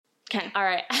Okay. All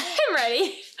right. I'm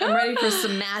ready. I'm ready for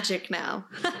some magic now.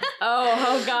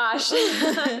 Oh gosh. Are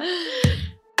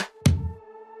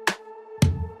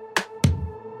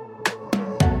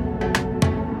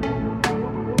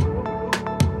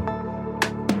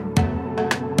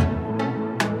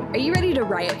you ready to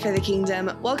riot for the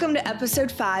kingdom? Welcome to episode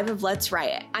 5 of Let's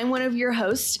Riot. I'm one of your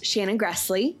hosts, Shannon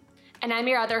Gressley. And I'm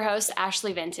your other host,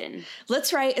 Ashley Vinton.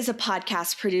 Let's Riot is a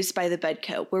podcast produced by the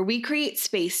Budco, where we create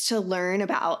space to learn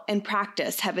about and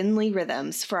practice heavenly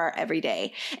rhythms for our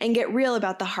everyday and get real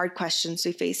about the hard questions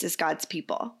we face as God's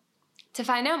people. To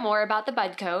find out more about the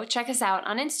Budco, check us out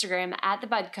on Instagram at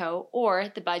thebudco or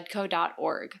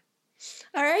thebudco.org.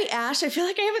 All right, Ash, I feel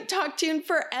like I haven't talked to you in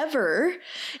forever.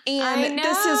 And I know.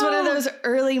 This is one of those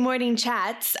early morning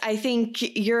chats. I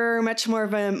think you're much more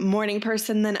of a morning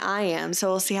person than I am, so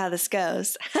we'll see how this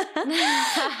goes. But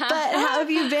how have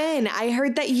you been? I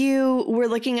heard that you were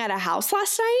looking at a house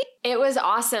last night. It was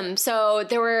awesome. So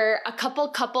there were a couple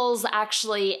couples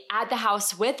actually at the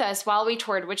house with us while we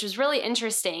toured, which was really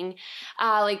interesting.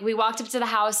 We walked up to the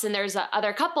house and there's a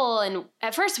other couple, and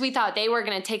at first we thought they were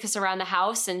going to take us around the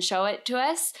house and show it to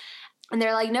us. And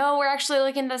they're like, no, we're actually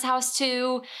looking at this house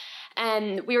too.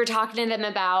 And we were talking to them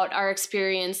about our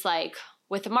experience, like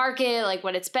with the market, like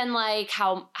what it's been like,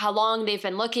 how long they've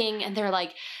been looking. And they're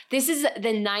like, this is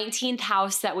the 19th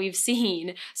house that we've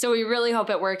seen. So we really hope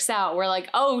it works out. We're like,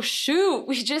 oh shoot,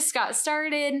 we just got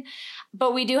started.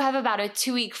 But we do have about a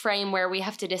 2-week frame where we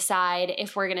have to decide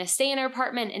if we're gonna stay in our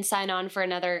apartment and sign on for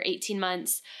another 18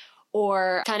 months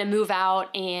or kind of move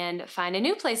out and find a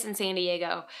new place in San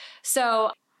Diego.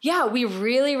 So yeah, we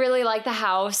really, really like the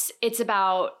house. It's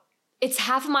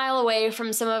half a mile away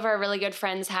from some of our really good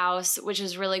friends' house, which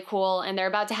is really cool. And they're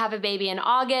about to have a baby in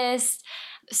August.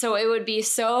 So it would be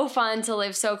so fun to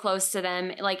live so close to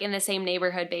them, like in the same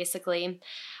neighborhood, basically.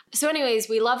 So anyways,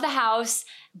 we love the house,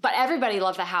 but everybody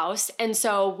loved the house. And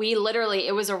so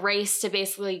it was a race to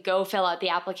basically go fill out the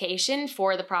application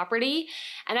for the property.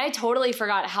 And I totally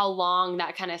forgot how long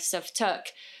that kind of stuff took.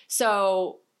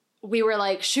 So we were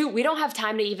like, shoot, we don't have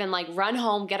time to even like run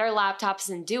home, get our laptops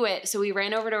and do it. So we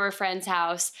ran over to our friend's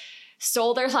house,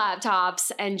 stole their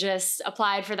laptops and just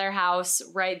applied for their house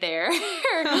right there.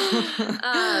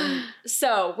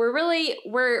 So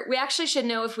we actually should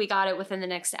know if we got it within the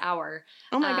next hour.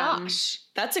 Oh my gosh.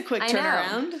 That's a quick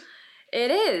turnaround.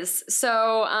 It is.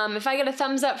 So if I get a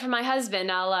thumbs up from my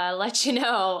husband, I'll let you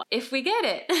know if we get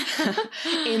it.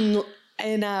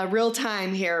 In real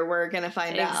time here, we're going to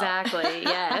find out. Exactly,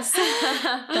 yes.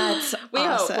 That's we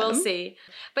awesome. hope. We'll see.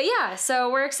 But yeah,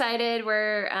 so we're excited. It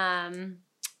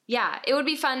would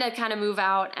be fun to kind of move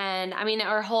out. And I mean,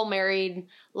 our whole married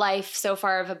life so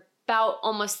far of about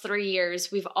almost 3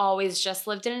 years, we've always just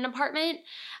lived in an apartment.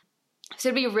 So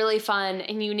it'd be really fun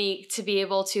and unique to be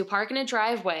able to park in a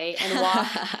driveway and walk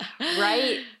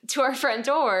right to our front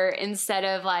door instead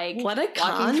of like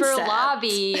walking through a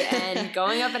lobby and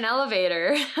going up an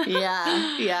elevator.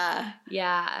 Yeah.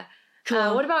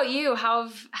 Cool. What about you? How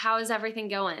is everything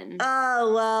going?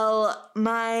 Well,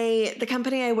 the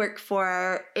company I work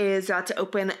for is about to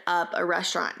open up a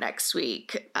restaurant next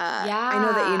week. I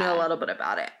know that you know a little bit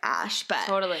about it, Ash, but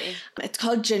totally. It's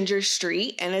called Ginger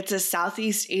Street, and it's a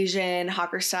Southeast Asian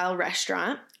hawker-style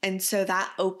restaurant. And so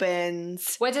that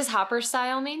opens... What does hopper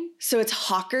style mean? So it's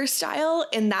hawker style,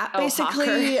 and that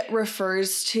basically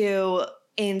refers to...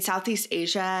 In Southeast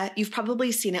Asia, you've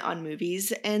probably seen it on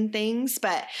movies and things,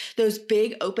 but those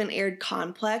big open-aired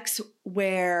complex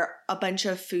where a bunch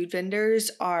of food vendors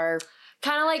are...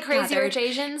 Kind of like Crazy Rich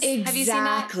Asians? Exactly. Have you seen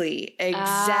that?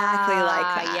 Exactly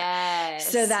like that. Yes.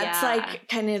 So that's like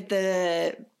kind of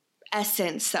the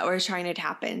essence that we're trying to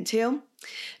tap into.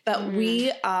 But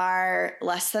we are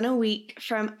less than a week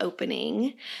from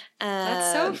opening.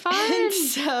 That's so fun. And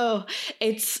so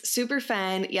it's super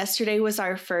fun. Yesterday was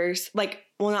our first,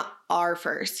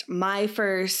 my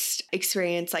first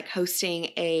experience like hosting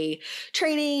a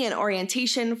training and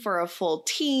orientation for a full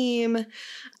team.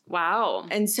 Wow.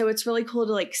 And so it's really cool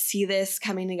to like see this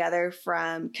coming together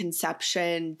from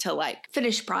conception to like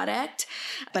finished product.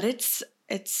 But it's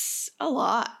a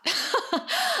lot.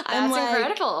 That's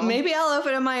incredible. Maybe I'll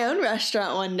open up my own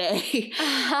restaurant one day,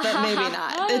 but maybe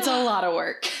not. It's a lot of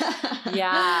work.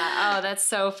 Yeah. Oh, that's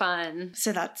so fun.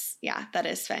 So that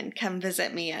is fun. Come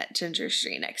visit me at Ginger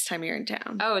Street next time you're in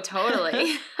town. Oh,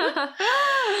 totally.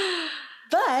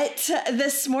 But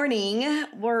this morning,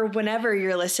 or whenever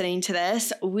you're listening to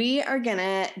this, we are going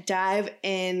to dive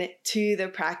into the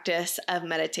practice of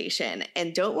meditation.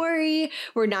 And don't worry,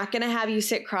 we're not going to have you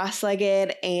sit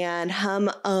cross-legged and hum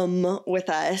with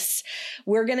us.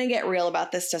 We're going to get real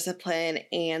about this discipline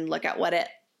and look at what it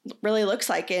really looks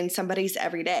like in somebody's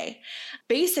everyday.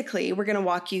 Basically, we're going to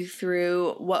walk you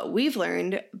through what we've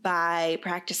learned by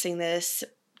practicing this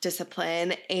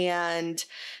discipline and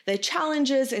the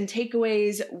challenges and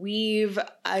takeaways we've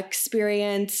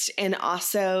experienced, and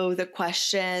also the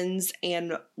questions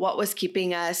and what was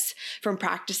keeping us from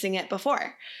practicing it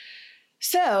before.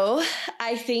 So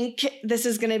I think this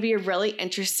is going to be a really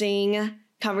interesting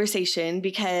conversation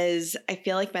because I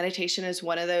feel like meditation is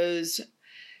one of those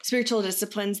spiritual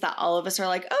disciplines that all of us are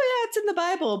like, oh yeah, it's in the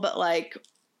Bible, but like,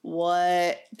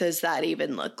 what does that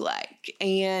even look like?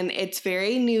 And it's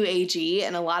very new agey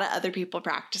and a lot of other people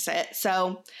practice it.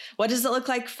 So what does it look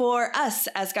like for us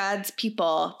as God's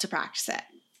people to practice it?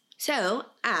 So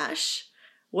Ash,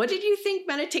 what did you think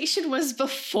meditation was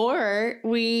before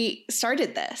we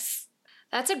started this?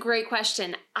 That's a great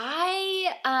question.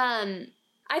 I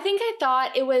think I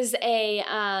thought it was a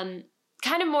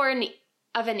kind of more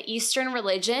of an Eastern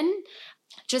religion,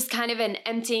 just kind of an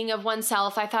emptying of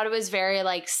oneself. I thought it was very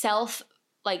like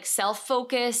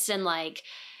self-focused and like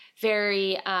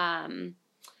very kind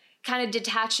of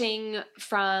detaching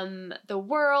from the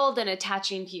world and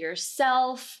attaching to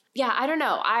yourself. Yeah, I don't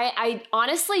know. I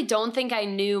honestly don't think I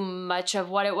knew much of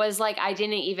what it was like. I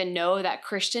didn't even know that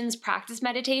Christians practice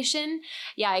meditation.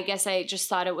 Yeah, I guess I just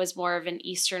thought it was more of an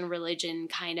Eastern religion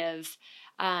kind of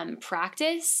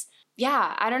practice.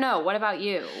 Yeah, I don't know. What about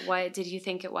you? What did you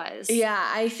think it was? Yeah,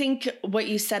 I think what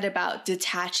you said about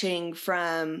detaching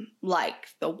from like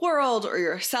the world or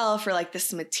yourself or like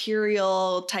this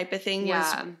material type of thing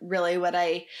was really what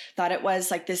I thought it was.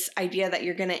 Like this idea that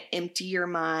you're going to empty your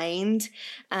mind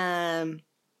and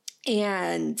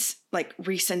like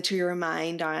recenter your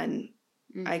mind on,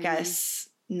 I guess,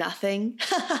 nothing.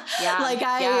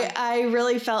 I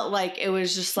really felt like it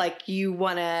was just like you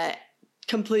want to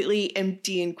completely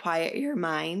empty and quiet your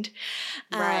mind.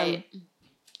 Right.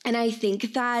 And I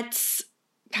think that's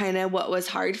kind of what was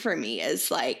hard for me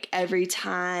is like every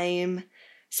time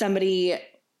somebody,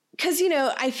 because, you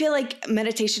know, I feel like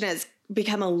meditation has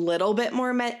become a little bit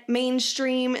more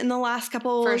mainstream in the last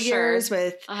couple of years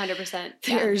with 100%.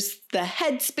 There's the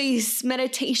Headspace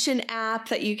meditation app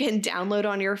that you can download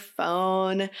on your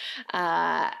phone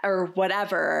or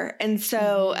whatever. And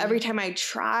so every time I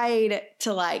tried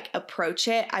to like approach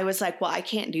it, I was like, well, I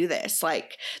can't do this.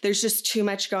 Like there's just too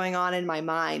much going on in my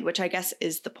mind, which I guess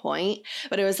is the point.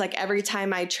 But it was like every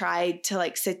time I tried to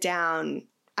like sit down,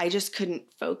 I just couldn't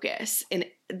focus and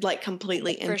like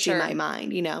completely empty my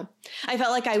mind, you know? I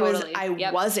felt like I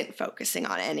wasn't focusing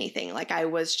on anything. Like I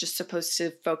was just supposed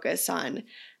to focus on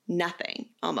nothing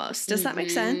almost. Does that make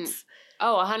sense?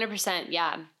 Oh, 100%.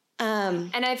 Yeah.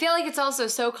 And I feel like it's also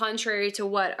so contrary to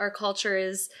what our culture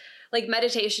is. Like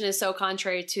meditation is so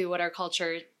contrary to what our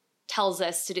culture tells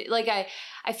us to do. Like I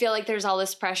feel like there's all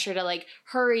this pressure to like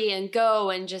hurry and go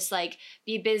and just like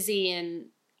be busy. And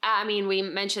I mean, we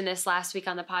mentioned this last week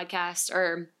on the podcast,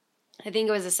 or I think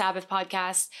it was a Sabbath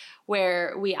podcast,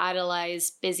 where we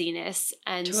idolize busyness.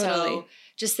 And so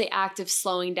just the act of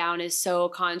slowing down is so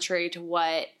contrary to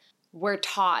what we're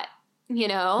taught, you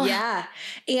know? Yeah.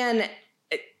 And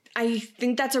I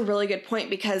think that's a really good point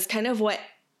because kind of what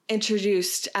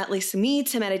introduced at least me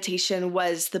to meditation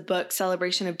was the book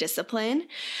Celebration of Discipline,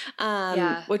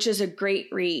 which is a great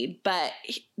read. But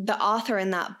the author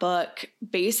in that book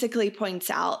basically points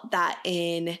out that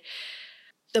in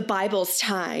the Bible's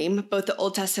time, both the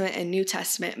Old Testament and New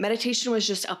Testament, meditation was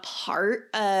just a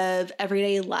part of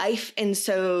everyday life. And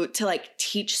so to like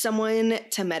teach someone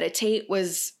to meditate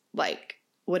was like,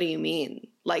 what do you mean?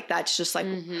 Like, that's just like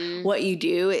what you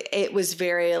do. It was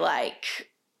very like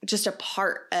just a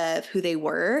part of who they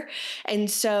were.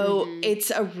 And so it's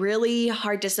a really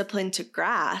hard discipline to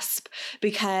grasp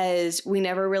because we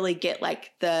never really get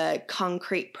like the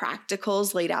concrete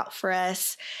practicals laid out for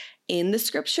us in the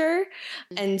scripture.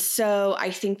 And so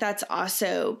I think that's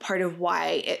also part of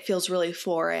why it feels really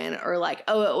foreign, or like,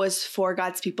 oh, it was for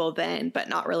God's people then, but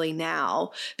not really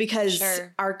now, because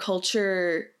our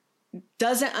culture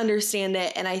doesn't understand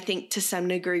it. And I think to some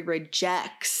degree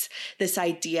rejects this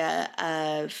idea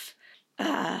of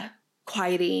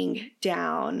quieting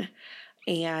down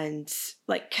and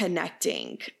like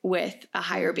connecting with a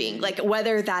higher being, like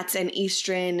whether that's an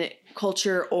Eastern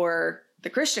culture or the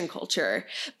Christian culture.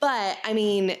 But I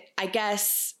mean, I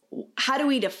guess, how do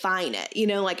we define it? You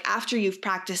know, like after you've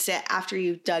practiced it, after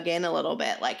you've dug in a little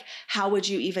bit, like how would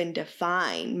you even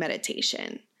define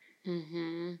meditation?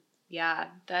 Yeah,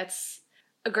 that's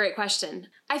a great question.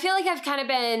 I feel like I've kind of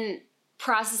been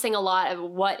processing a lot of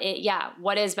what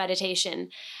is meditation?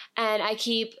 And I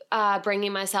keep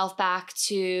bringing myself back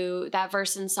to that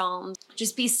verse in Psalms,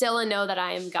 just be still and know that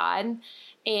I am God.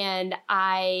 And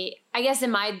I guess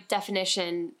in my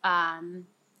definition,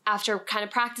 after kind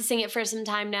of practicing it for some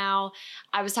time now,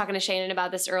 I was talking to Shannon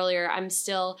about this earlier, I'm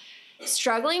still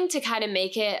struggling to kind of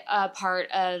make it a part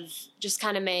of just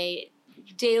kind of my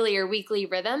daily or weekly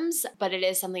rhythms, but it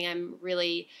is something I'm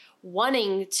really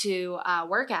wanting to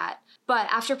work at. But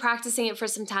after practicing it for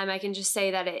some time, I can just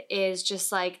say that it is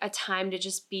just like a time to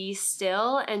just be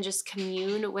still and just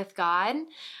commune with God.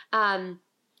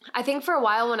 I think for a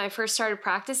while when I first started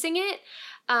practicing it,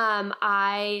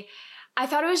 I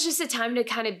thought it was just a time to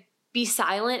kind of be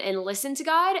silent and listen to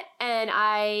God. And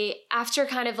after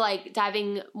kind of like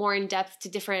diving more in depth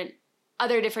to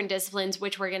other different disciplines,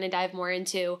 which we're going to dive more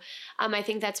into, I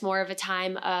think that's more of a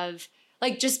time of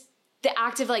like just the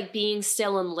act of like being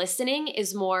still and listening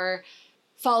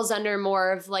falls under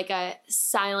more of like a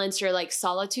silence or like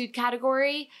solitude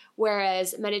category,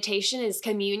 whereas meditation is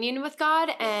communion with God.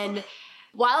 And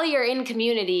while you're in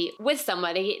community with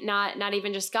somebody, not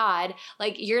even just God,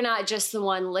 like you're not just the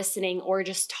one listening or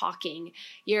just talking.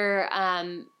 You're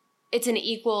it's an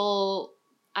equal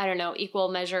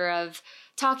measure of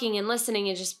talking and listening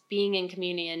and just being in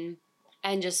communion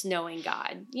and just knowing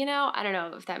God. I don't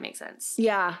know if that makes sense.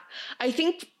 Yeah. I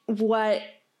think what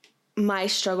my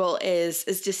struggle is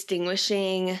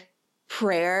distinguishing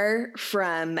prayer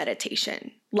from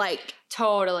meditation. Like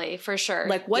totally, for sure.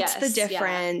 Like what's the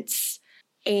difference?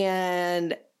 Yeah.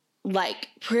 And like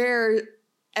prayer,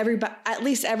 at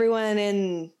least everyone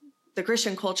in the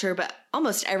Christian culture, but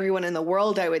almost everyone in the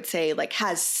world, I would say, like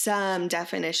has some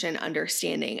definition,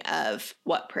 understanding of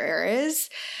what prayer is.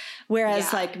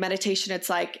 Whereas like meditation, it's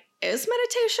like, is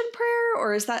meditation prayer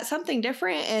or is that something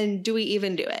different? And do we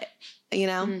even do it?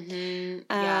 Mm-hmm.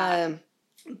 Yeah.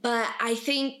 But I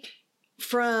think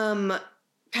from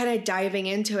kind of diving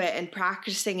into it and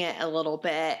practicing it a little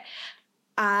bit,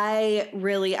 I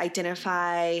really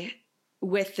identify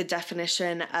with the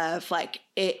definition of like,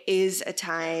 it is a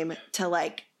time to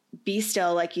like be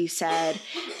still, like you said,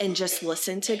 and just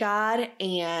listen to God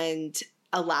and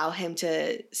allow him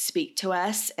to speak to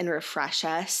us and refresh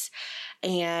us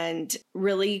and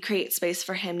really create space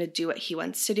for him to do what he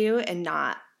wants to do and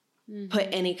not put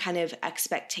any kind of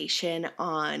expectation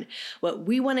on what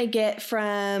we want to get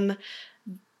from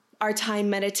our time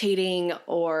meditating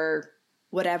or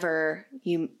whatever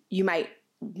you might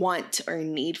want or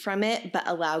need from it, but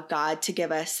allow God to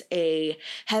give us a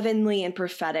heavenly and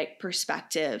prophetic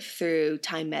perspective through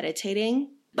time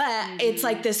meditating. But it's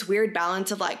like this weird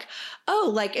balance of like, oh,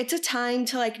 like it's a time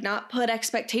to like not put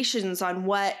expectations on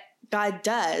what God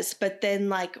does, but then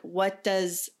like what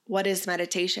is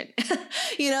meditation?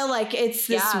 Like it's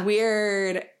this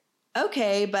weird,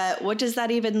 okay, but what does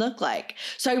that even look like?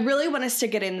 So I really want us to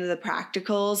get into the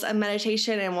practicals of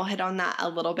meditation, and we'll hit on that a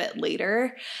little bit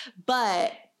later.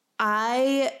 But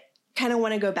I kind of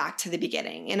want to go back to the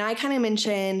beginning. And I kind of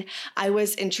mentioned I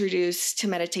was introduced to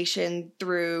meditation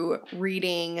through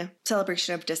reading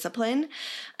Celebration of Discipline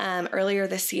earlier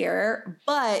this year.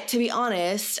 But to be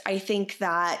honest, I think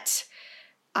that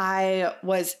I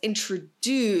was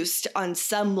introduced on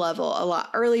some level a lot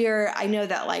earlier. I know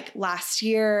that like last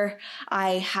year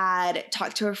I had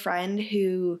talked to a friend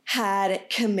who had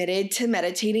committed to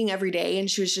meditating every day, and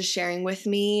she was just sharing with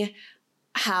me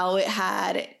how it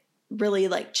had really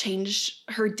like changed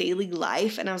her daily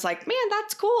life. And I was like, man,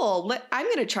 that's cool. I'm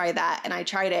going to try that. And I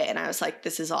tried it and I was like,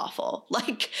 this is awful.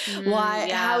 Like,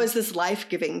 why, how is this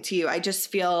life-giving to you? I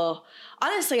feel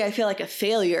like a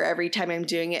failure every time I'm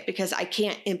doing it because I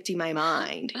can't empty my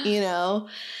mind,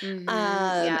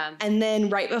 And then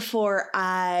right before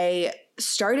I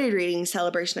started reading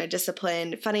Celebration of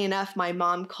Discipline, funny enough, my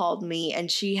mom called me and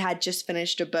she had just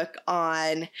finished a book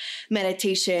on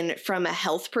meditation from a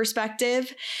health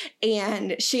perspective.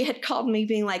 And she had called me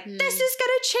being like, this is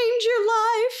going to change your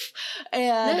life.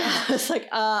 And I was like,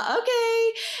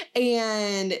 okay.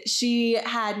 And she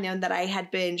had known that I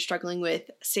had been struggling with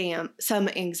some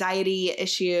anxiety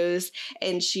issues.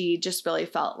 And she just really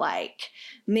felt like,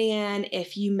 man,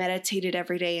 if you meditated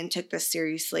every day and took this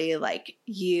seriously, like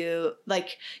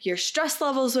your stress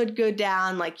levels would go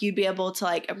down, like you'd be able to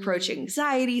like approach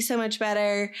anxiety so much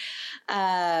better.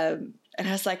 And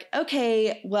I was like,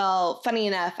 okay, well, funny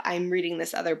enough, I'm reading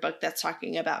this other book that's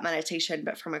talking about meditation,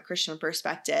 but from a Christian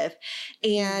perspective.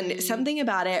 And something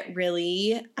about it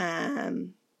really, I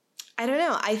don't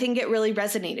know, I think it really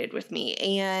resonated with me.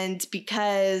 And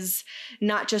because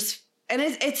not just and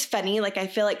it's funny, like I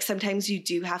feel like sometimes you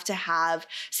do have to have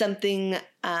something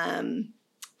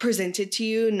presented to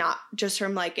you, not just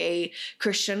from like a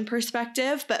Christian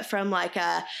perspective, but from like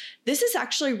this is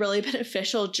actually really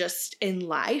beneficial just in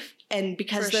life. And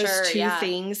because those two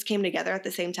things came together at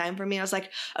the same time for me, I was like,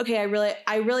 okay, I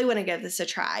really want to give this a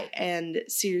try and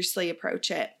seriously approach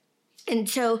it. And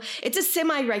so it's a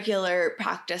semi-regular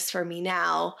practice for me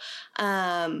now.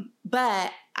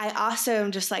 But I also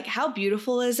am just like, how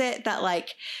beautiful is it that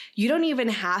like you don't even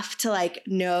have to like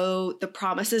know the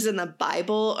promises in the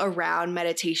Bible around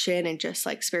meditation and just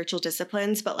like spiritual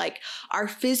disciplines, but like our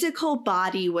physical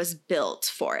body was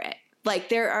built for it. Like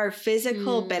there are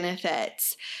physical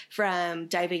benefits from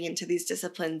diving into these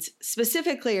disciplines,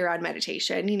 specifically around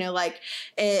meditation. You know, like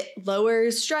it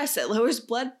lowers stress, it lowers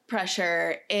blood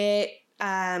pressure, it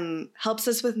helps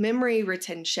us with memory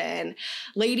retention.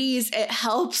 Ladies, it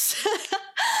helps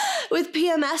with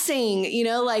PMSing, you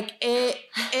know, like it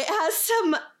has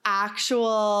some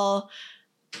actual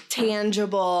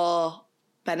tangible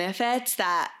benefits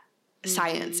that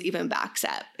science even backs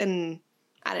up. And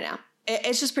I don't know.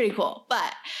 It's just pretty cool.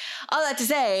 But all that to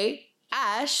say,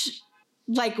 Ash,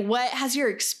 like what has your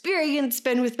experience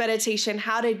been with meditation?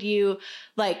 How did you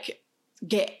like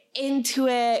get into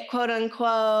it, quote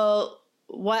unquote?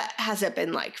 What has it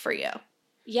been like for you?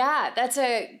 Yeah, that's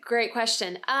a great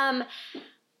question.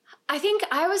 I think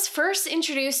I was first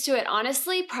introduced to it,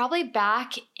 honestly, probably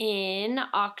back in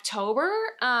October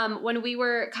when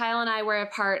Kyle and I were a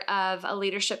part of a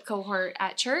leadership cohort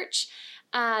at church.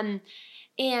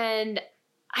 And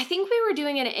I think we were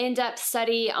doing an in-depth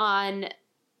study on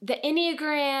the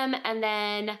Enneagram, and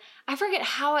then I forget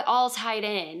how it all tied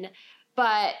in,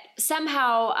 but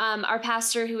somehow our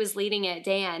pastor who was leading it,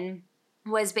 Dan,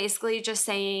 was basically just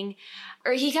saying,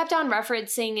 or he kept on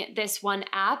referencing this one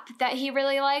app that he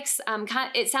really likes.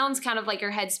 It sounds kind of like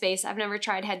your Headspace. I've never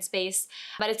tried Headspace,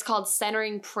 but it's called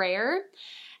Centering Prayer.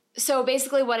 So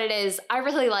basically what it is, I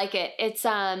really like it. It's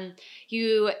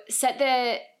you set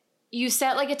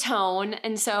like a tone.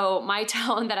 And so my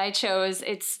tone that I chose,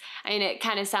 it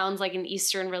kind of sounds like an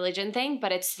Eastern religion thing,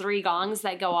 but it's 3 gongs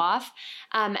that go off.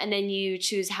 And then you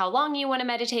choose how long you want to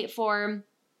meditate for.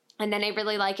 And then I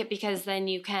really like it because then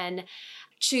you can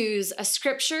choose a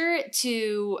scripture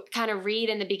to kind of read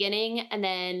in the beginning. And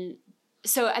then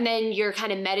you're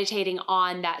kind of meditating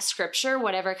on that scripture,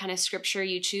 whatever kind of scripture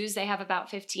you choose. They have about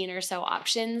 15 or so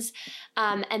options.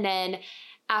 And then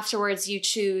afterwards, you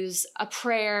choose a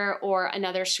prayer or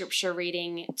another scripture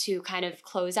reading to kind of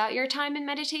close out your time in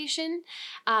meditation.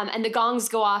 And the gongs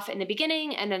go off in the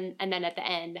beginning and then at the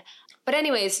end. But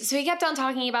anyways, so he kept on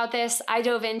talking about this. I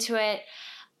dove into it.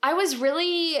 I was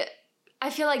really, I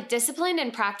feel like, disciplined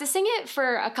in practicing it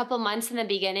for a couple months in the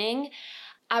beginning.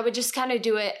 I would just kind of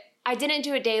do it. I didn't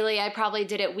do it daily. I probably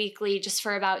did it weekly, just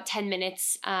for about 10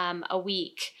 minutes a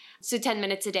week. So 10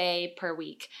 minutes a day per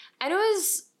week. And it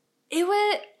was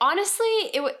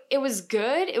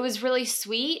good. It was really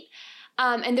sweet.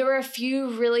 And there were a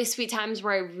few really sweet times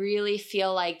where I really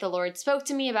feel like the Lord spoke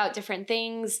to me about different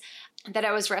things that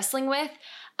I was wrestling with.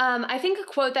 I think a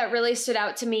quote that really stood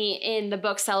out to me in the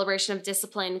book Celebration of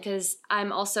Discipline, because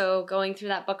I'm also going through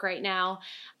that book right now.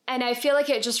 And I feel like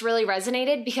it just really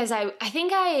resonated because I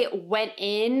think I went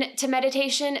into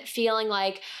meditation feeling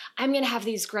like I'm going to have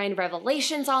these grand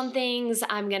revelations on things.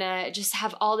 I'm going to just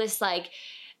have all this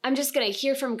I'm just going to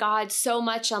hear from God so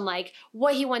much on like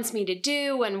what he wants me to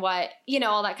do and what,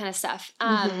 all that kind of stuff.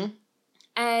 And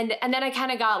then I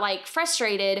kind of got like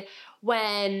frustrated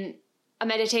when a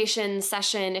meditation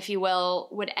session, if you will,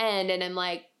 would end. And I'm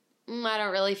like, I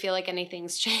don't really feel like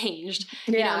anything's changed.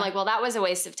 Yeah. I'm like, well, that was a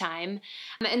waste of time.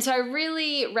 And so I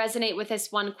really resonate with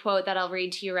this one quote that I'll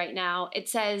read to you right now. It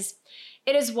says,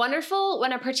 "It is wonderful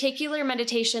when a particular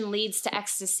meditation leads to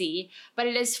ecstasy, but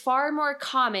it is far more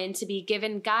common to be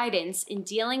given guidance in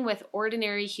dealing with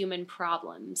ordinary human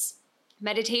problems.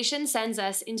 Meditation sends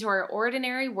us into our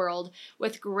ordinary world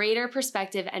with greater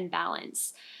perspective and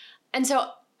balance." And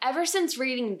so ever since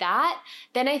reading that,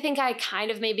 then I think I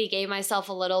kind of maybe gave myself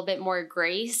a little bit more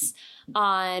grace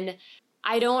on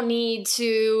I don't need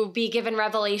to be given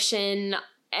revelation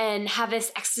and have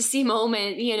this ecstasy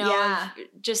moment, of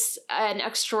just an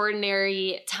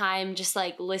extraordinary time, just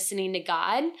like listening to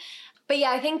God. But yeah,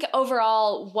 I think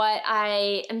overall what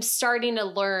I am starting to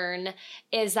learn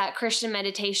is that Christian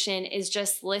meditation is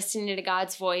just listening to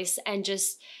God's voice and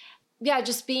just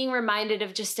being reminded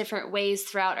of just different ways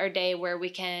throughout our day where we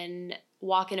can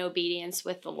walk in obedience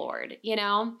with the Lord,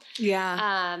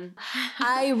 Yeah.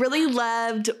 I really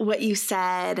loved what you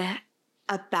said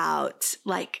about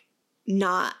like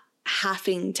not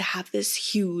having to have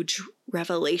this huge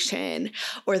revelation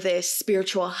or this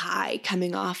spiritual high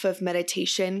coming off of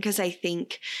meditation, because I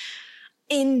think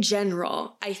in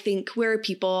general, I think we're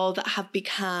people that have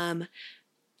become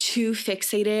too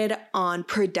fixated on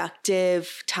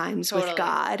productive times with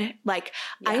God. Like,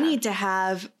 I need to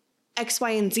have X,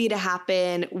 Y, and Z to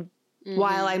happen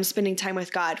while I'm spending time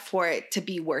with God for it to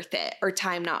be worth it, or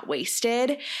time not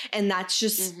wasted. And that's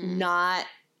just not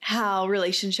how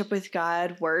relationship with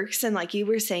God works. And like you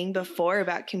were saying before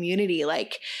about community,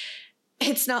 like,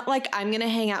 it's not like I'm going to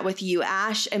hang out with you,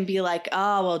 Ash, and be like,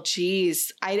 oh, well,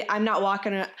 geez, I'm not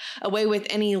walking away with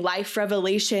any life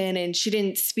revelation, and she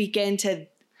didn't speak into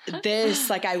this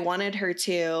like I wanted her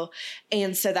to.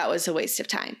 And so that was a waste of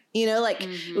time. You know, like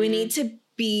we need to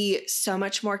be so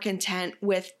much more content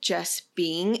with just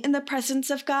being in the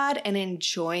presence of God and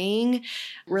enjoying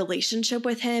relationship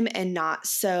with him, and not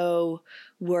so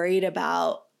worried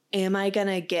about, am I going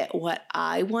to get what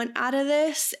I want out of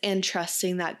this? And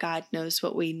trusting that God knows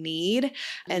what we need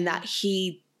and that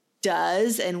he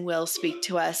does and will speak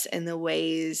to us in the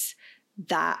ways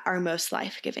that are most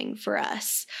life-giving for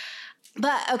us.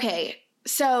 But okay,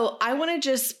 so I want to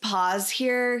just pause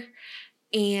here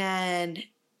and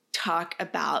talk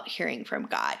about hearing from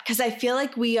God, because I feel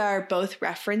like we are both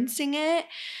referencing it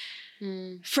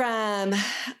from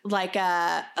like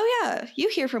oh yeah, you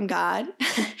hear from God.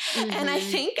 And I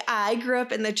think I grew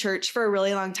up in the church for a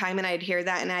really long time, and I'd hear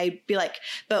that and I'd be like,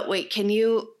 but wait, can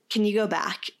you go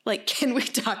back? Like, can we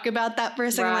talk about that for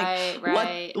a second?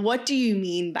 What do you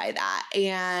mean by that?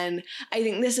 And I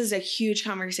think this is a huge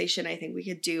conversation. I think we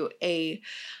could do a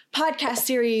podcast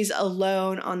series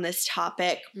alone on this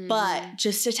topic, but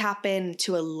just to tap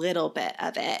into a little bit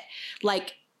of it,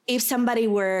 like, if somebody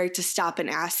were to stop and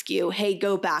ask you, hey,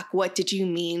 go back, what did you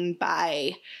mean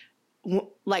by,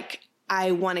 like,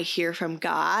 I want to hear from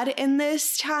God in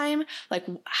this time? Like,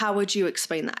 how would you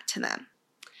explain that to them?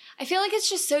 I feel like it's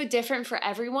just so different for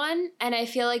everyone. And I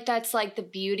feel like that's like the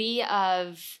beauty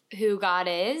of who God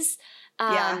is.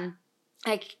 I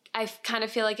kind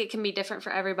of feel like it can be different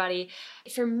for everybody.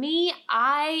 For me,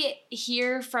 I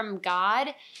hear from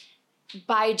God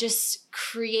by just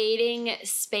creating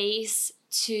space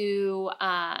to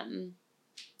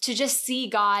just see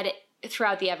God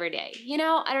throughout the everyday. You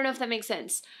know, I don't know if that makes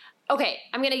sense. Okay,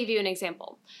 I'm going to give you an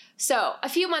example. So a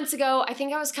few months ago, I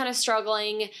think I was kind of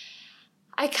struggling.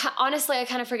 Honestly, I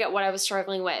kind of forget what I was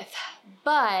struggling with.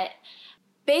 But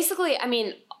basically, I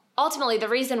mean, ultimately, the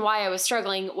reason why I was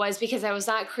struggling was because I was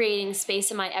not creating space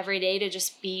in my everyday to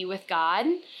just be with God.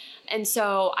 And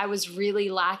so I was really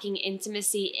lacking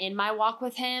intimacy in my walk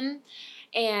with him.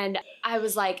 And I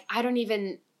was like, I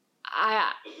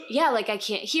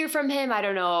can't hear from him. I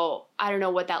don't know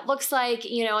what that looks like,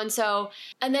 you know?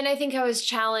 And then I think I was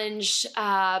challenged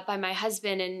by my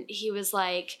husband, and he was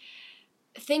like,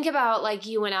 think about like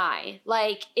you and I,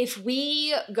 like if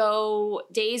we go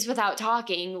days without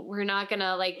talking, we're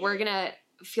gonna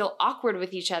feel awkward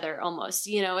with each other almost,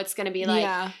 you know, it's gonna be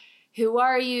like, who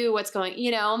are you? What's going,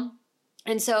 you know?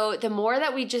 And so the more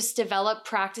that we just develop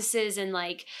practices and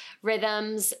like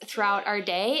rhythms throughout our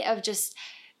day of just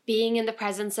being in the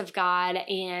presence of God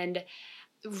and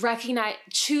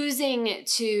choosing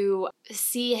to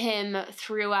see him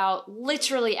throughout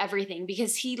literally everything,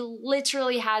 because he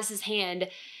literally has his hand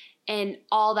in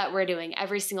all that we're doing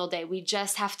every single day. We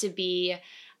just have to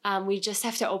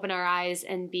open our eyes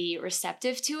and be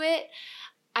receptive to it.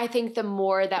 I think the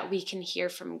more that we can hear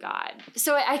from God.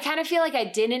 So I kind of feel like I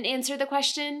didn't answer the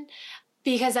question,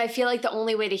 because I feel like the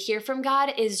only way to hear from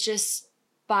God is just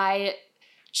by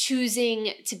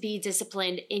choosing to be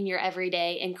disciplined in your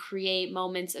everyday and create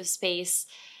moments of space,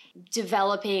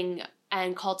 developing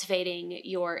and cultivating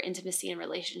your intimacy and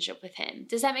relationship with him.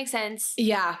 Does that make sense?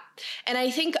 Yeah. And I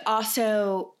think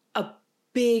also a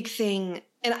big thing,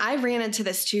 and I ran into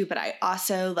this too, but I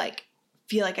also like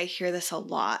feel like I hear this a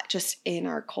lot just in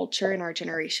our culture, in our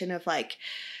generation, of like,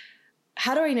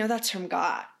 how do I know that's from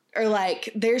God? Or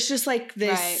like, there's just like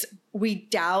this, we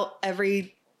doubt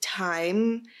every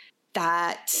time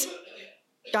that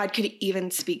God could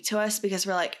even speak to us, because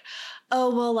we're like,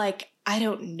 oh, well, like, I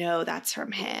don't know that's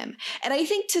from him. And I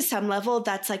think to some level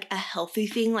that's like a healthy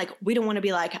thing. Like, we don't want to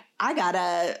be like, I got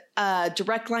a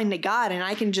direct line to God and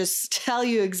I can just tell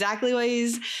you exactly what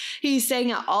he's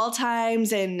saying at all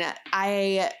times. And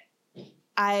I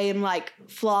am like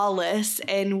flawless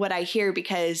in what I hear,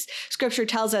 because scripture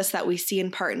tells us that we see in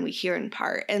part and we hear in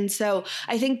part. And so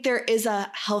I think there is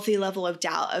a healthy level of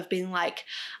doubt of being like,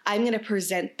 I'm going to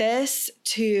present this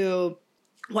to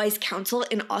wise counsel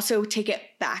and also take it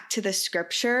back to the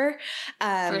scripture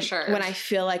for sure. When I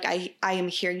feel like I am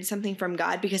hearing something from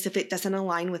God, because if it doesn't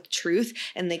align with truth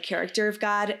and the character of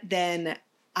God, then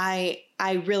I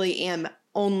really am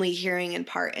only hearing in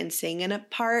part and seeing in a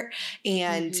part.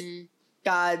 And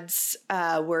God's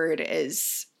word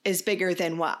is bigger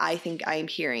than what I think I'm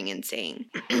hearing and saying.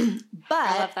 But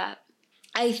I love that.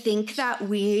 I think that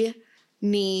we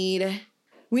need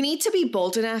to be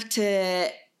bold enough to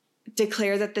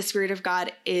declare that the Spirit of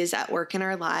God is at work in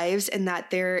our lives and that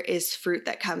there is fruit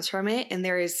that comes from it, and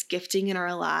there is gifting in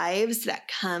our lives that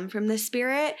come from the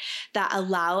Spirit that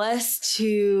allow us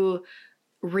to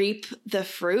reap the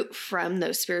fruit from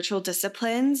those spiritual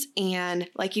disciplines. And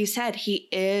like you said, He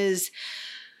is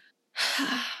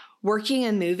working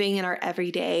and moving in our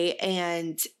everyday.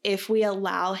 And if we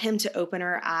allow Him to open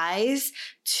our eyes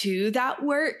to that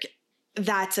work,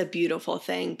 that's a beautiful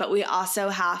thing. But we also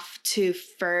have to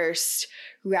first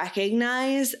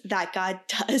recognize that God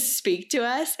does speak to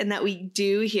us and that we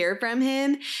do hear from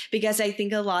Him, because I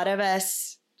think a lot of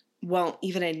us won't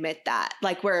even admit that.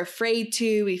 Like, we're afraid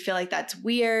to, we feel like that's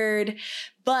weird.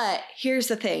 But here's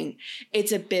the thing.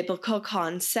 It's a biblical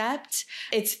concept.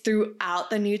 It's throughout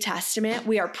the New Testament.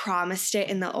 We are promised it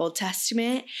in the Old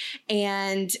Testament.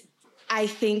 And I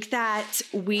think that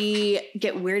we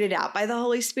get weirded out by the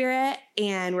Holy Spirit,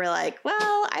 and we're like, well,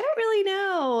 I don't really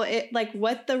know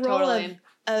what the role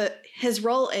of His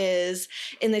role is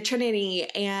in the Trinity.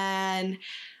 And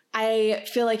I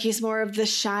feel like He's more of the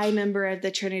shy member of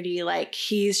the Trinity. Like,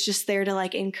 He's just there to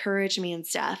like encourage me and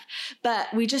stuff.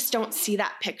 But we just don't see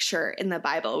that picture in the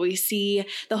Bible. We see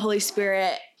the Holy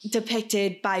Spirit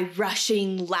depicted by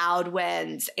rushing loud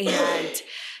winds and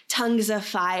tongues of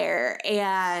fire,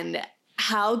 and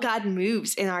how God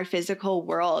moves in our physical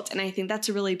world. And I think that's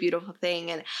a really beautiful thing.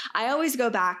 And I always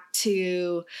go back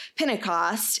to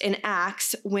Pentecost in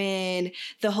Acts when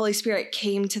the Holy Spirit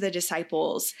came to the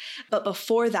disciples. But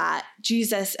before that,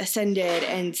 Jesus ascended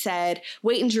and said,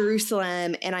 wait in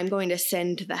Jerusalem and I'm going to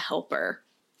send the Helper.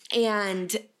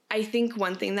 And I think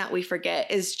one thing that we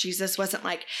forget is Jesus wasn't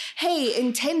like, hey,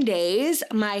 in 10 days,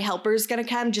 my helper's going to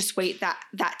come. Just wait that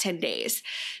 10 days.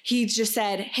 He just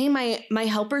said, hey, my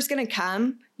helper's going to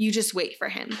come. You just wait for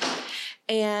him.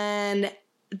 And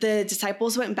the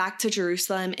disciples went back to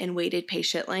Jerusalem and waited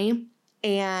patiently.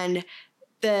 And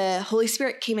the Holy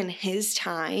Spirit came in His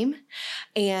time,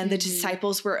 and the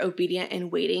disciples were obedient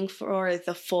and waiting for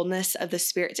the fullness of the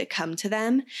Spirit to come to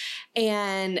them.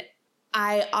 And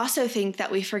I also think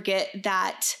that we forget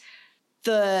that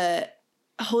the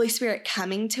Holy Spirit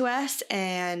coming to us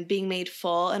and being made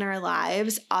full in our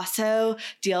lives also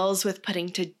deals with putting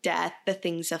to death the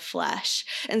things of flesh.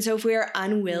 And so if we are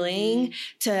unwilling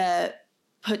to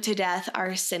put to death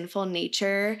our sinful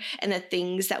nature and the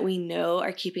things that we know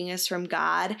are keeping us from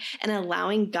God, and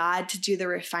allowing God to do the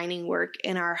refining work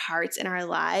in our hearts and our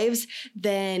lives,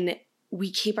 then we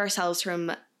keep ourselves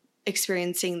from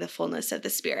experiencing the fullness of the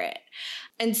Spirit.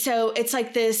 And so it's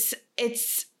like this,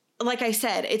 it's like I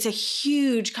said, it's a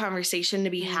huge conversation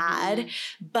to be had,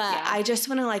 but I just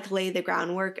want to like lay the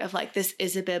groundwork of like, this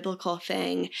is a biblical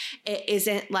thing. It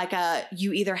isn't like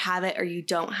you either have it or you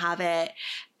don't have it.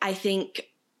 I think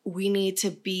we need to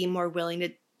be more willing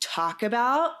to talk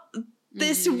about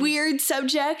this weird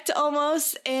subject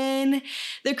almost in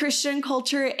the Christian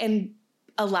culture and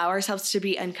allow ourselves to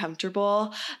be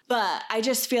uncomfortable. But I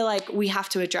just feel like we have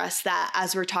to address that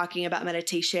as we're talking about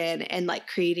meditation and like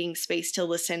creating space to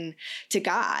listen to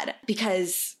God,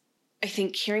 because I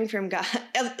think hearing from God,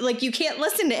 like you can't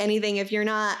listen to anything if you're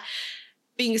not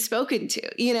being spoken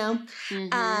to, you know?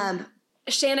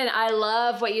 Shannon, I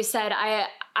love what you said.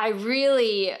 I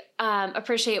really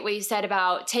appreciate what you said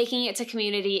about taking it to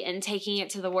community and taking it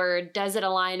to the Word. Does it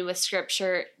align with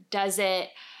Scripture? Does it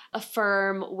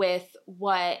affirm with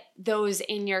what those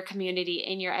in your community,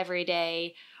 in your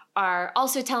everyday are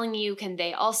also telling you? Can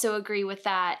they also agree with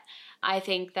that? I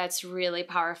think that's really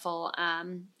powerful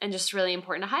and just really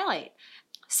important to highlight.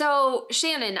 So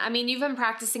Shannon, I mean, you've been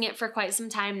practicing it for quite some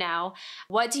time now.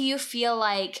 What do you feel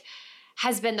like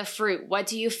has been the fruit? What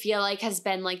do you feel like has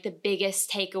been like the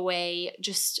biggest takeaway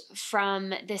just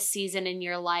from this season in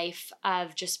your life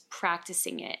of just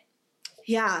practicing it?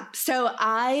 Yeah. So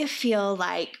I feel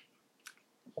like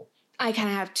I kind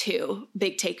of have two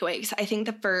big takeaways. I think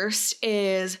the first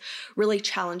is really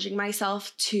challenging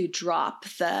myself to drop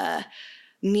the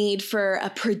need for a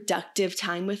productive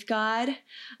time with God.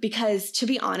 Because to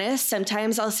be honest,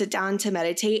 sometimes I'll sit down to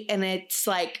meditate and it's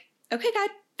like, okay, God,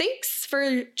 thanks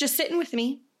for just sitting with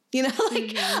me. You know,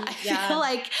 like I feel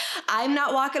like I'm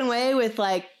not walking away with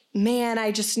like, man,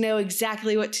 I just know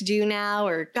exactly what to do now,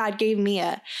 or God gave me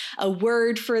a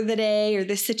word for the day or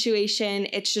this situation.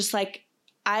 It's just like,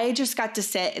 I just got to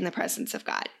sit in the presence of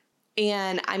God.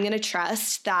 And I'm going to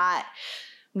trust that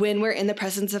when we're in the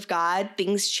presence of God,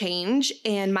 things change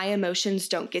and my emotions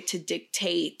don't get to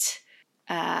dictate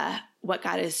what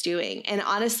God is doing. And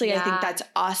honestly, I think that's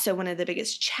also one of the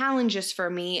biggest challenges for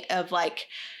me of like,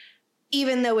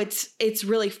 even though it's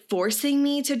really forcing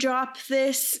me to drop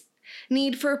this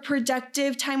need for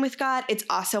productive time with God, it's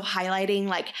also highlighting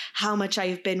like how much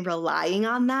I've been relying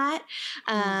on that,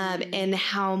 and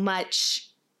how much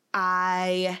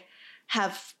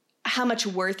how much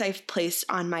worth I've placed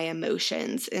on my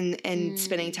emotions and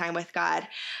spending time with God,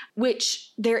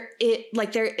 which there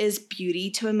is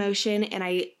beauty to emotion. And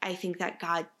I think that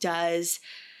God does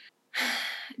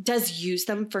use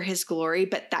them for his glory,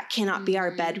 but that cannot be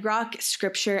our bedrock.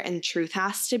 Scripture and truth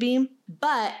has to be.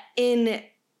 But in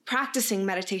practicing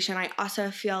meditation, I also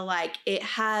feel like it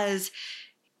has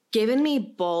given me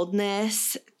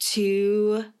boldness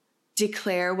to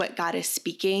declare what God is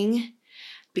speaking,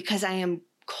 because I am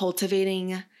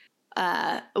cultivating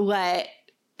what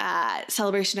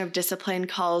Celebration of Discipline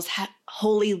calls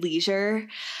holy leisure,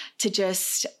 to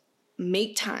just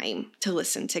make time to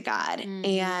listen to God.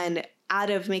 And out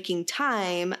of making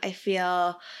time, I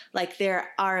feel like there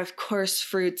are, of course,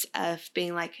 fruits of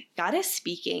being like, God is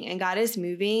speaking and God is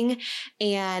moving.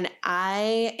 And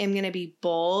I am going to be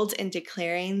bold in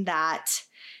declaring that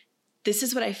this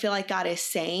is what I feel like God is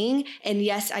saying. And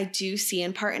yes, I do see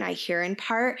in part and I hear in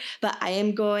part, but I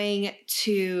am going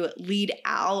to lead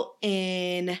out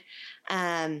in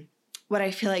what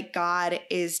I feel like God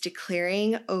is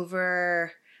declaring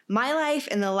over my life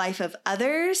and the life of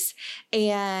others,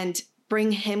 and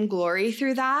bring him glory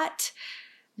through that,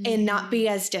 and not be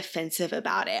as defensive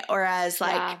about it, or as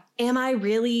like, am I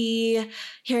really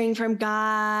hearing from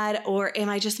God, or am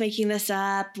I just making this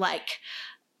up? Like,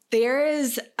 there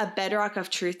is a bedrock of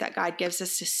truth that God gives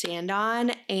us to stand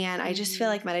on. And I just feel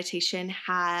like meditation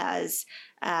has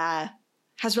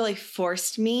really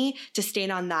forced me to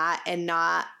stand on that, and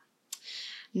not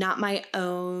my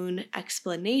own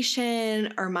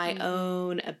explanation or my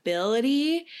own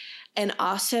ability. And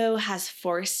also has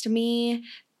forced me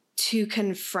to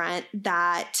confront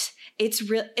that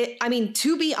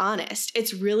to be honest,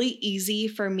 it's really easy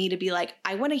for me to be like,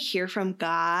 I want to hear from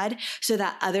God so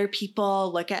that other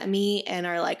people look at me and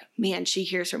are like, man, she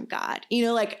hears from God. You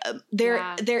know, like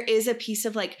there is a piece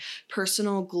of like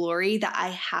personal glory that I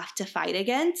have to fight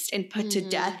against and put to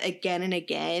death again and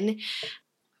again.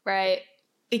 Right.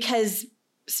 Because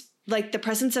like the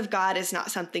presence of God is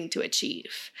not something to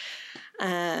achieve.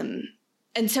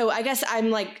 And so I guess I'm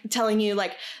like telling you,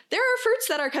 like, there are fruits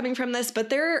that are coming from this, but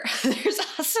there's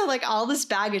also like all this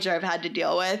baggage I've had to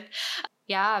deal with.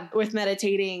 Yeah. With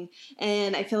meditating.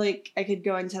 And I feel like I could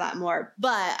go into that more,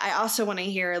 but I also want to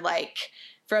hear, like,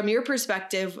 from your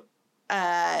perspective,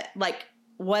 like,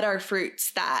 what are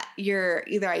fruits that you're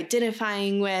either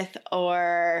identifying with,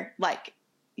 or like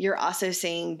you're also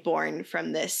seeing born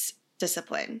from this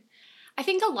discipline? I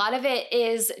think a lot of it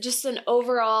is just an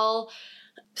overall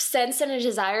sense and a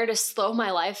desire to slow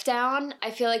my life down.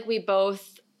 I feel like we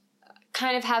both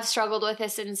kind of have struggled with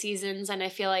this in seasons, and I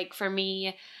feel like for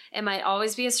me, it might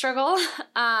always be a struggle.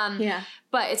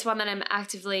 But it's one that I'm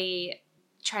actively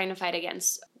trying to fight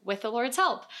against with the Lord's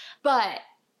help. But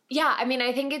yeah, I mean,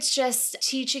 I think it's just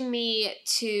teaching me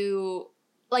to,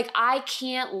 like, I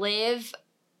can't live.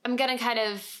 I'm going to kind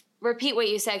of repeat what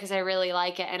you said because I really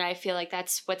like it, and I feel like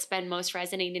that's what's been most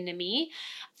resonating to me.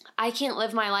 I can't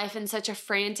live my life in such a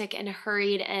frantic and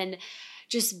hurried and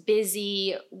just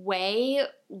busy way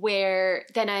where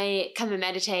then I come and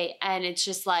meditate and it's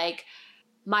just like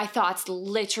my thoughts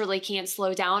literally can't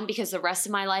slow down because the rest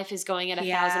of my life is going at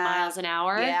 1,000 miles an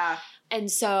hour. Yeah.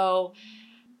 And so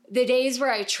the days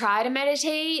where I try to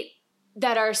meditate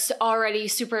that are already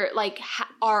super, like,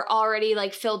 are already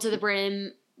like filled to the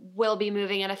brim, will be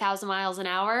moving at 1,000 miles an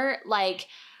hour. Like,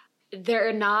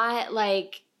 they're not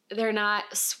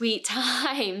sweet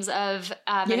times of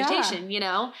meditation, you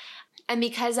know? And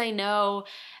because I know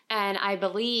and I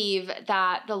believe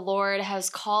that the Lord has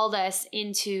called us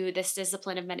into this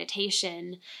discipline of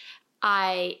meditation,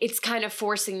 it's kind of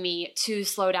forcing me to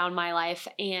slow down my life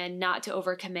and not to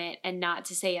overcommit and not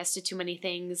to say yes to too many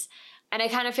things. And I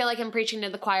kind of feel like I'm preaching to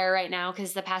the choir right now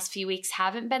because the past few weeks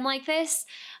haven't been like this,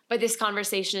 but this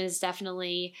conversation is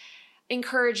definitely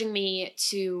encouraging me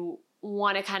to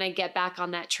want to kind of get back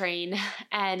on that train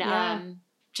and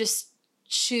just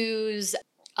choose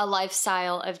a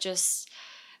lifestyle of just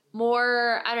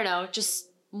more, I don't know, just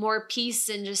more peace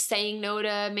and just saying no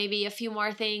to maybe a few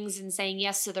more things and saying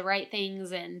yes to the right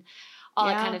things and all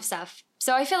that kind of stuff.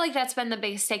 So I feel like that's been the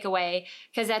biggest takeaway,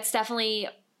 because that's definitely,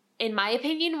 in my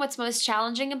opinion, what's most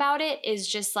challenging about it is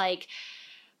just like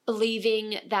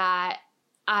believing that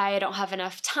I don't have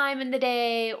enough time in the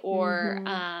day, or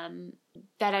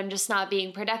that I'm just not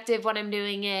being productive when I'm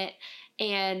doing it.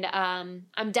 And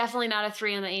I'm definitely not a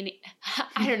 3 on the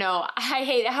I don't know. I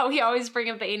hate how we always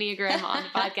bring up the Enneagram on the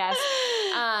podcast.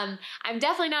 I'm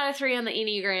definitely not a 3 on the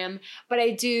Enneagram, but I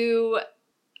do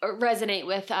resonate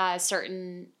with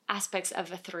certain aspects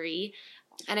of a 3.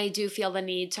 And I do feel the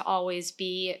need to always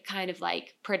be kind of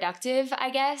like productive,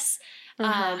 I guess.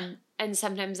 And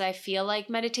sometimes I feel like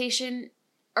meditation,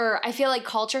 or I feel like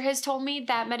culture has told me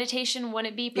that meditation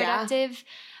wouldn't be productive.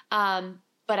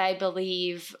 But I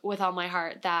believe with all my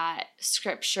heart that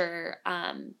scripture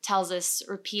tells us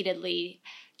repeatedly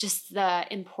just the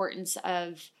importance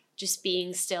of just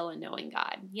being still and knowing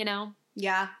God, you know?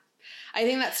 Yeah. I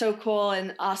think that's so cool.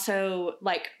 And also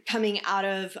like coming out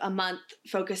of a month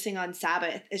focusing on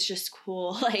Sabbath is just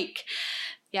cool. Like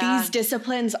these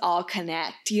disciplines all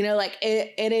connect, you know, like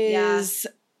it is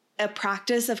a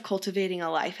practice of cultivating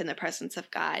a life in the presence of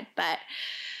God. But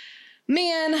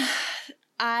man,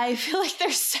 I feel like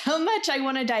there's so much I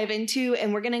want to dive into,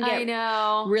 and we're going to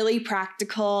get really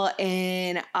practical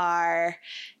in our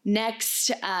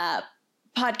next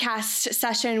podcast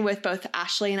session with both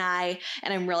Ashley and I.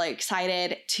 And I'm really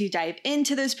excited to dive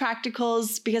into those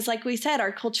practicals because like we said,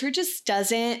 our culture just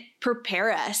doesn't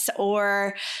prepare us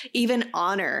or even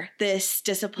honor this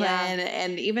discipline.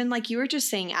 And even like you were just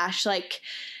saying, Ash, like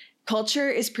culture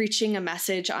is preaching a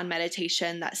message on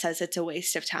meditation that says it's a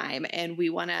waste of time, and we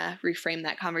want to reframe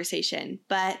that conversation.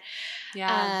 But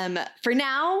for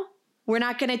now, we're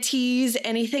not going to tease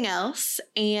anything else,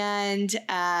 and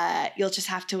you'll just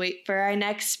have to wait for our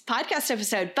next podcast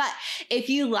episode. But if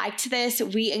you liked this,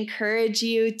 we encourage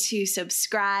you to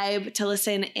subscribe to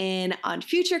listen in on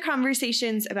future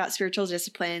conversations about spiritual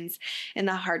disciplines and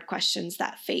the hard questions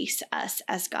that face us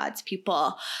as God's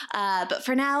people. But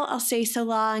for now, I'll say so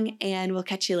long, and we'll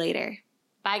catch you later.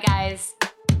 Bye, guys.